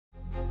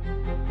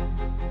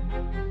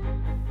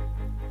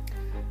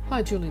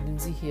Hi, Julie,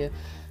 Lindsay here.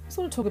 I just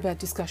want to talk about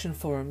discussion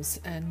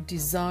forums and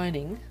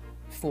designing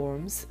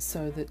forums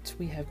so that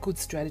we have good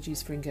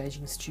strategies for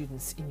engaging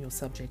students in your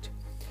subject.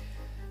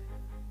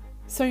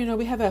 So,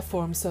 we have our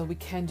forums so we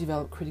can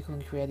develop critical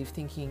and creative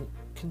thinking.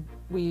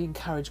 We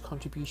encourage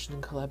contribution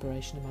and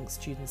collaboration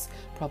amongst students,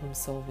 problem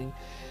solving.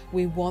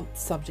 We want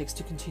subjects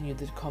to continue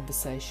the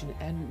conversation,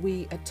 and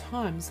we at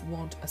times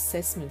want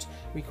assessment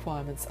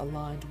requirements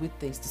aligned with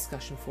these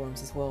discussion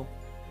forums as well.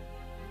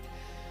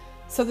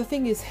 So the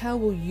thing is, how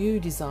will you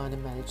design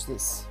and manage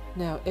this?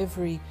 Now,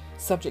 every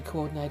subject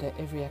coordinator,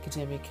 every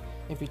academic,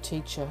 every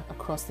teacher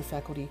across the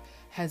faculty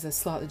has a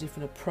slightly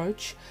different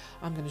approach.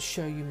 I'm going to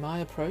show you my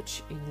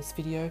approach in this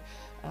video,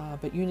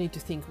 but you need to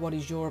think what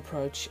is your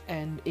approach,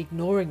 and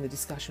ignoring the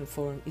discussion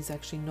forum is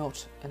actually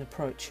not an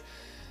approach.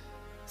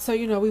 So,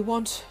 we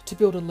want to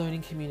build a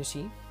learning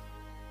community.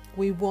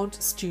 We want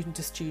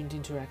student-to-student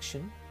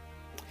interaction.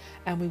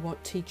 And we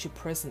want teacher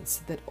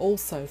presence that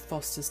also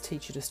fosters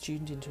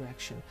teacher-to-student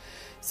interaction.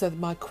 So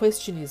my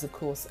question is, of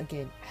course,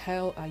 again,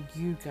 how are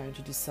you going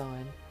to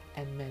design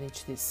and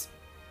manage this?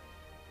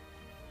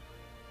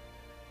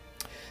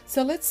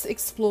 So let's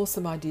explore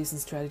some ideas and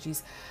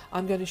strategies.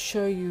 I'm going to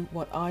show you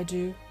what I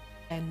do,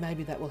 and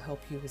maybe that will help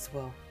you as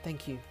well.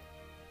 Thank you.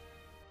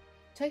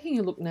 Taking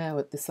a look now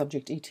at the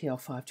subject ETL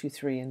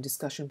 523 and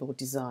discussion board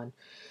design.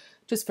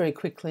 Just very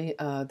quickly,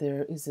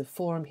 there is a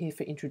forum here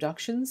for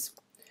introductions.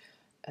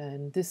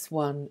 And this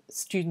one,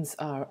 students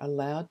are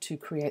allowed to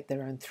create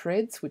their own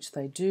threads, which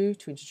they do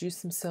to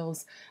introduce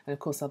themselves, and of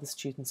course other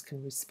students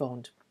can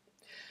respond.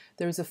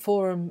 There is a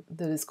forum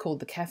that is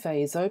called The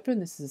Cafe is Open.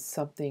 This is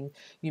something,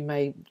 you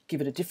may give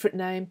it a different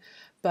name,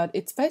 but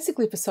it's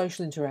basically for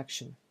social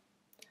interaction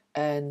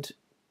and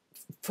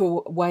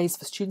for ways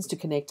for students to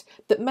connect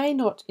that may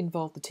not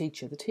involve the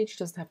teacher. The teacher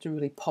doesn't have to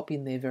really pop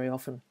in there very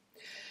often.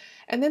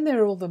 And then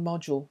there are all the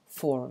module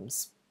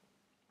forums,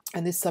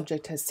 and this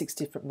subject has 6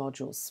 different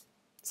modules.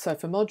 So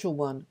for module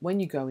 1, when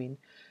you go in,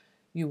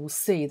 you will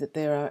see that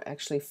there are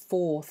actually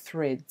 4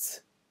 threads,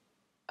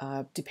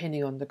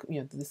 depending on the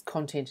this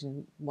content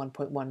in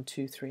 1.1,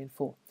 2, 3, and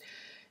 4.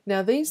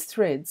 Now these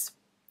threads,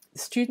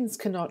 students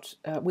cannot,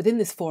 within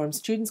this forum,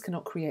 students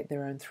cannot create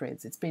their own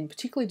threads. It's been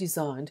particularly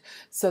designed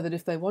so that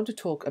if they want to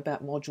talk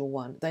about module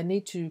 1, they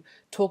need to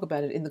talk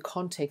about it in the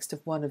context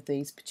of one of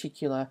these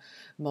particular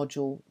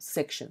module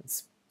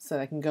sections. So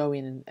they can go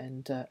in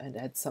and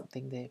add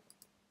something there.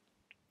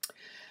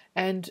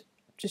 And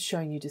just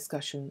showing you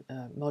discussion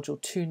module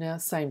 2 now,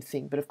 same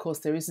thing, but of course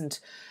there isn't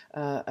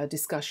a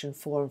discussion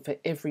forum for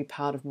every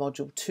part of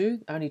module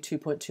 2, only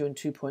 2.2 and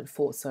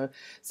 2.4,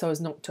 so as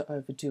not to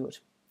overdo it.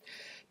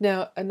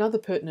 Now, another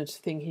pertinent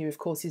thing here, of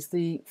course, is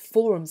the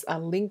forums are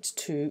linked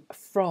to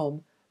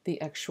from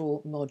the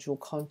actual module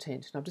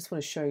content, and I just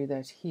want to show you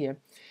that here.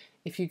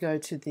 If you go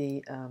to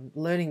the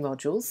learning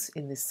modules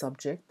in this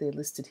subject, they're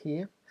listed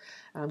here.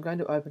 I'm going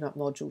to open up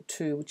module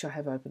 2, which I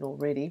have open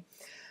already.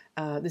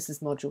 This is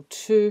module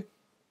 2.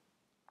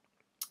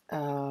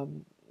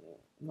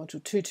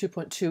 Module 2,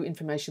 2.2,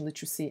 Information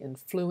Literacy and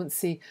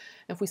Fluency.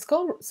 And if we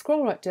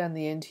scroll right down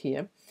the end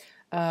here,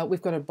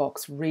 we've got a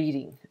box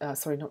reading.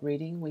 Sorry, not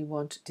reading. We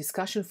want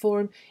discussion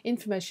forum,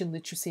 information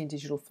literacy and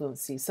digital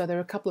fluency. So there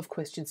are a couple of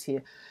questions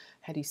here.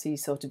 How do you see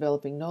yourself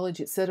developing knowledge,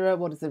 etc.?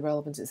 What is the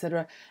relevance,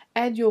 etc.?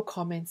 Add your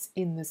comments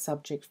in the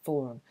subject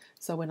forum.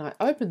 So when I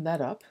open that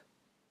up,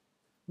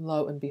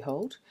 lo and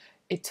behold,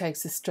 it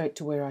takes us straight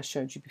to where I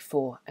showed you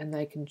before, and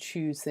they can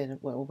choose then,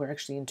 well, we're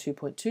actually in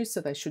 2.2, so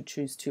they should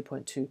choose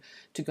 2.2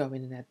 to go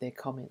in and add their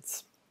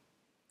comments.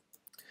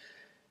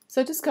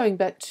 So just going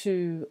back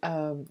to,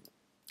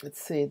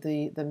 let's see,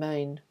 the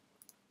main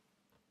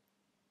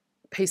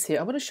piece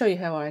here, I want to show you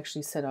how I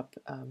actually set up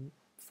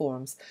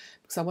forums,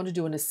 because I want to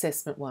do an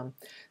assessment one.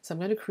 So I'm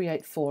going to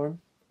create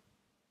forum,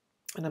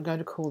 and I'm going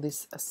to call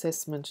this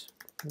assessment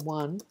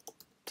 1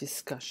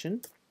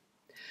 discussion,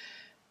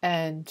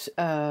 and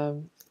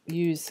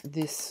use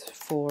this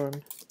forum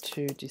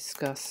to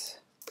discuss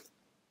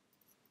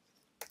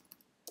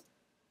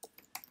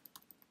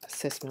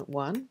assessment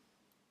 1,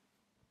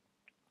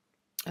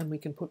 and we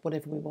can put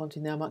whatever we want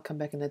in there. I might come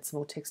back and add some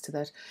more text to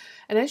that.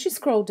 And as you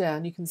scroll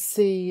down, you can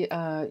see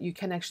you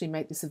can actually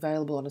make this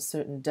available on a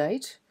certain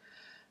date.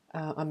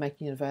 I'm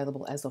making it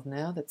available as of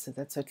now.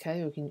 That's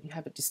okay. Or you can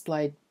have it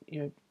displayed,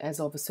 as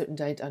of a certain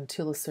date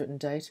until a certain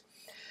date.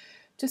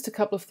 Just a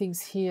couple of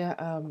things here.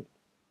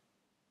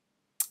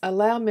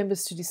 Allow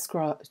members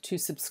to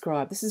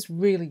subscribe. This is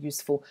really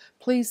useful.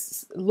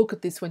 Please look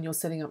at this when you're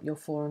setting up your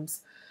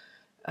forums.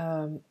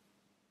 You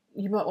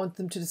might want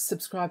them to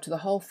subscribe to the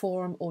whole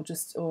forum or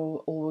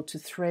to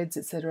threads,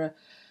 etc.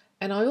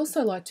 And I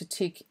also like to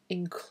tick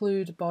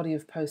include body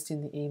of post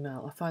in the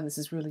email. I find this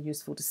is really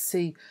useful to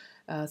see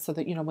so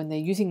that when they're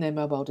using their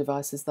mobile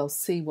devices, they'll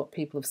see what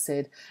people have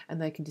said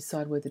and they can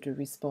decide whether to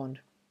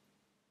respond.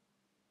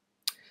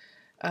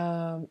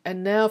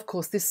 And now, of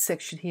course, this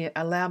section here,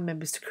 allow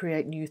members to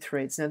create new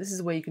threads. Now, this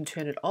is where you can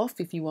turn it off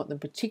if you want them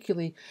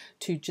particularly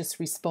to just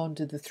respond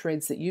to the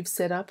threads that you've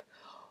set up,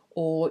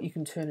 or you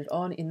can turn it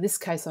on. In this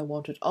case, I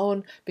want it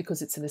on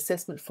because it's an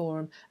assessment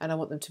forum and I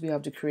want them to be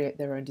able to create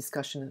their own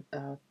discussion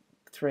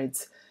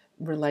threads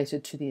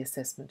related to the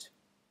assessment.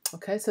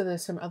 Okay, so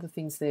there's some other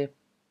things there.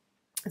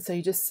 And so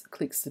you just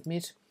click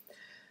submit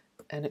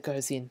and it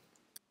goes in.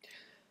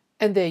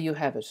 And there you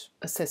have it,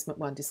 assessment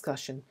 1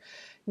 discussion.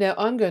 Now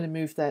I'm going to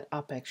move that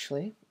up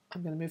actually.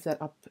 I'm going to move that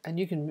up, and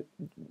you can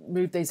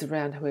move these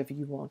around however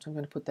you want. I'm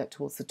going to put that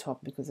towards the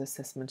top because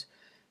assessment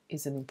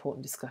is an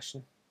important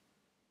discussion.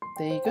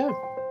 There you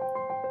go.